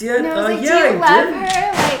 parents yet? No, it was like, yeah, do you I love did.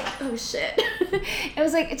 her? Like, oh shit. It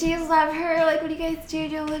was like, do you love her? Like, what do you guys do?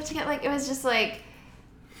 Do you live together? Like, it was just like,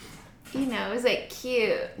 you know, it was like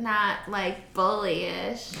cute, not like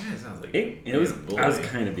bullyish. Yeah, it sounds like It was. being I was bullied.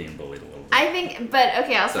 kind of being bullied a little bit. I think, but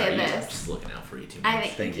okay, I'll Sorry, say I'm this. just looking out for you too much. I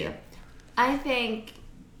think, Thank you. I think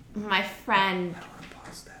my friend I don't want to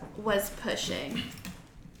pause that. was pushing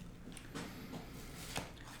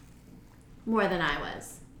more than I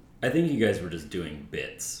was. I think you guys were just doing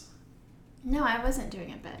bits. No, I wasn't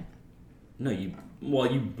doing a bit. No, you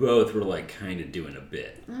both were like kind of doing a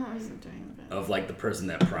bit No, I wasn't doing a bit. of like the person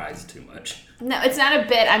that pries too much. No, it's not a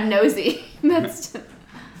bit. I'm nosy. That's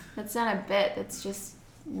not a bit. That's just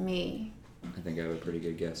me. I think I have a pretty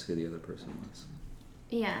good guess who the other person was.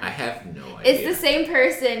 Yeah. I have no idea. It's the same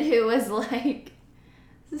person who was like.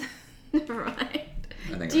 Never mind.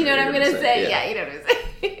 I think Do you know I what I'm you're gonna say? Yeah. Yeah, you know what I'm gonna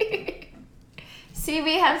say. See,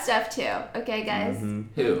 we have stuff too. Okay, guys. Mm-hmm.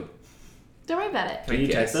 Who? Don't worry about it. Can you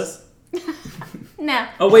Yes. text us? No.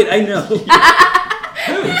 Oh wait, I know.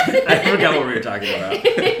 I forgot what we were talking about.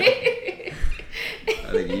 I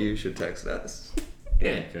think you should text us.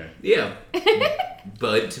 Yeah. Okay. Yeah.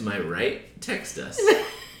 Bud to my right, text us.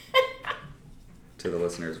 To the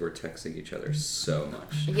listeners, we're texting each other so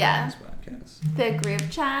much. Yeah. On this podcast. The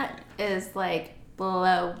group chat is like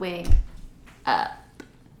blowing up.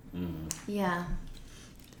 Mm. Yeah.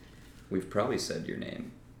 We've probably said your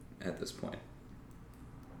name at this point.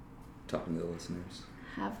 Talking to the listeners.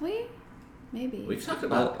 Have we? Maybe. We've talked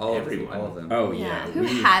about all everyone. All of them. Oh yeah. yeah. Who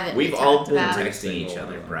haven't We've we all talked been about? texting each Single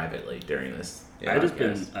other one. privately during this. Yeah, I've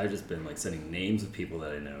podcast. just been like sending names of people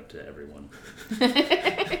that I know to everyone.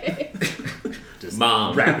 Just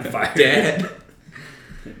Mom, rapid fire. Dad.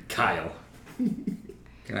 Kyle.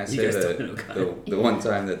 Can I You say guys that don't know Kyle. the one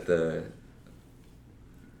time that the...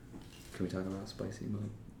 Can we talk about spicy mode?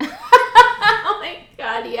 Oh my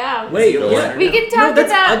god, yeah. Wait, Go yeah. on. We can No, talk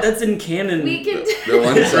about. that's in canon. We can. The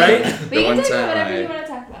one time, Right? We the can one talk about time whatever you I, want to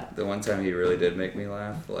talk about. the one time he really did make me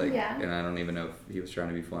laugh, like, Yeah. and I don't even know if he was trying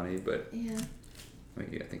to be funny, but Yeah. I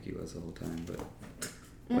think he was the whole time. But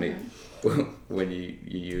when Mm-hmm. when you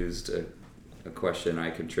used a question I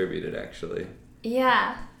contributed actually,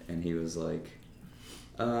 Yeah. and he was like,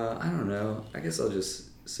 I don't know. I guess I'll just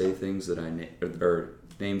say things that or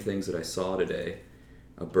name things that I saw today.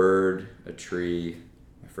 A bird, a tree,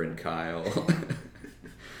 my friend Kyle.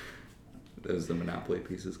 Those the Monopoly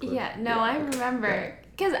pieces clip. Yeah. No, I okay. remember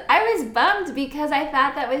because I was bummed because I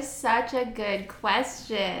thought that was such a good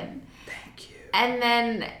question, Thank you. and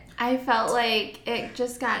then I felt like it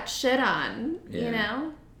just got shit on. Yeah. You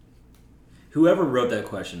know. Whoever wrote that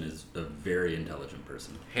question is a very intelligent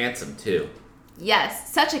person. Handsome too.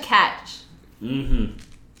 Yes, such a catch. Mm-hmm.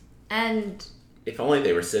 And if only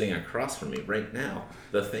they were sitting across from me right now,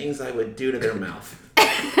 the things I would do to their mouth.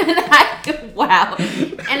 Wow.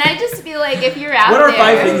 And I just feel like if you're out there... What are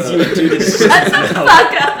there, 5 things you would do to shut the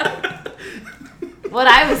fuck up. What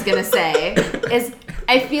I was going to say is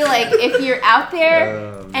I feel like if you're out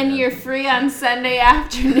there and you're free on Sunday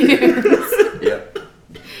afternoons, yep.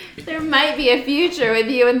 there might be a future with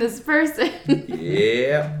you and this person.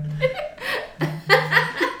 Yep.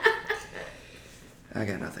 I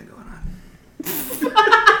got nothing going on.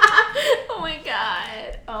 Oh my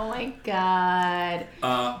god. Oh my god.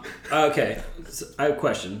 Okay. So I have a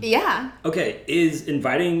question. Yeah. Okay, is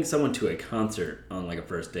inviting someone to a concert on like a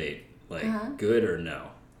first date good or no?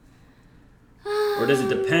 Or does it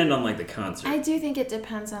depend on like the concert? I do think it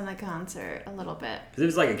depends on the concert a little bit. Because if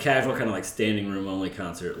it's like a casual kind of like standing room only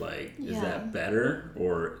concert, like is that better?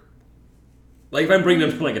 Or like if I'm bringing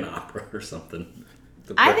them to like an opera or something?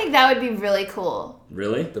 I think that would be really cool.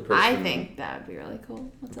 Really? I think that would be really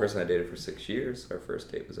cool. The person I dated for 6 years, our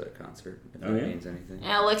first date was at a concert. If that means anything.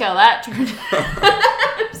 Yeah, look how that turned out.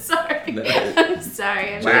 I'm sorry. No. I'm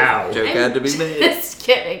sorry. Wow. Joke had to be made. Just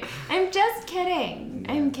kidding. I'm just kidding.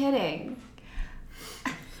 I'm kidding.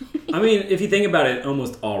 I mean, if you think about it,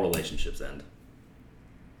 almost all relationships end.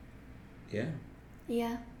 Yeah.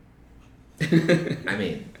 Yeah. I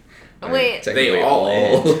mean... Wait. They all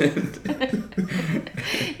end.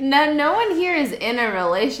 No one here is in a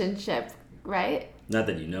relationship, right? Not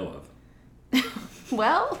that you know of.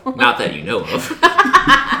 Well. Not that you know of.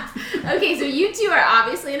 Okay, so you two are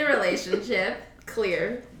obviously in a relationship.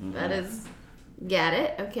 Clear. Mm-hmm. That is... Get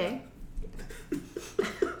it? Okay.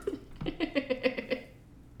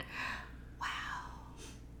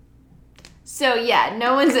 So, yeah,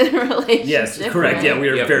 no one's in a relationship. Yes, correct. Right? Yeah, we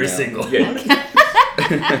are very single. Yeah. Okay.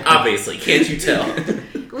 Obviously, can't you tell?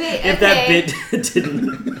 Wait, if that bit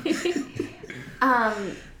didn't...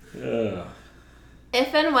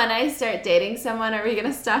 If and when I start dating someone, are we going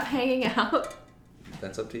to stop hanging out?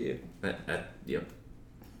 That's up to you. Yep.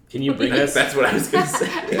 Can you bring us... That's what I was going to say.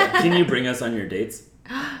 Yeah. Can you bring us on your dates?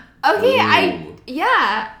 Okay,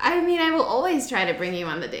 I mean, I will always try to bring you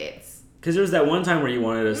on the dates. Because there was that one time where you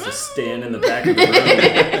wanted us to stand in the back of the room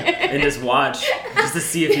and just watch, just to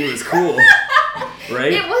see if he was cool,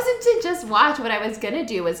 right? It wasn't to just watch. What I was going to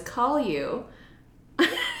do was call you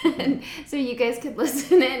so you guys could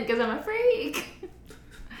listen in because I'm a freak.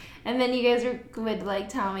 And then you guys would like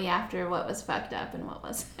tell me after what was fucked up and what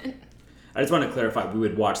wasn't. I just want to clarify, we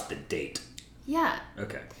would watch the date. Yeah.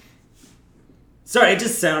 Okay. Sorry, it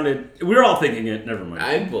just sounded... We were all thinking it. Never mind.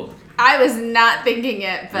 I was not thinking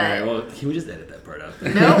it, but... All right, well, can we just edit that part out?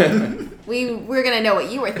 Nope. We're going to know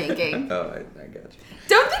what you were thinking. Oh, I got you.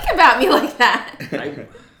 Don't think about me like that.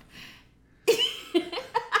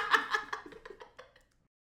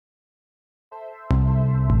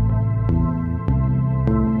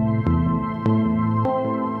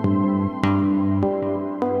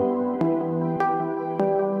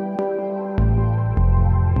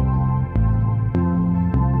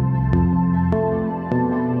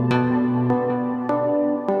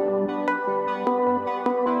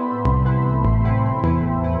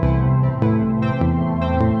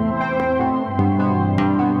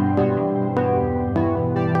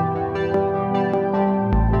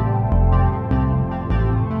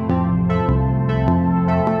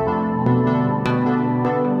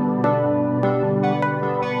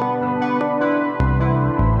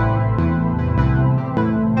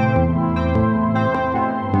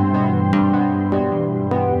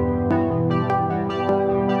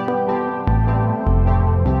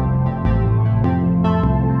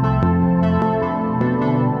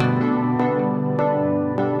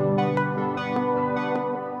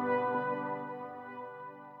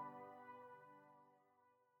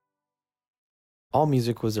 All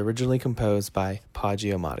music was originally composed by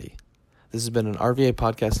Paji Amati. This has been an RVA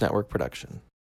Podcast Network production.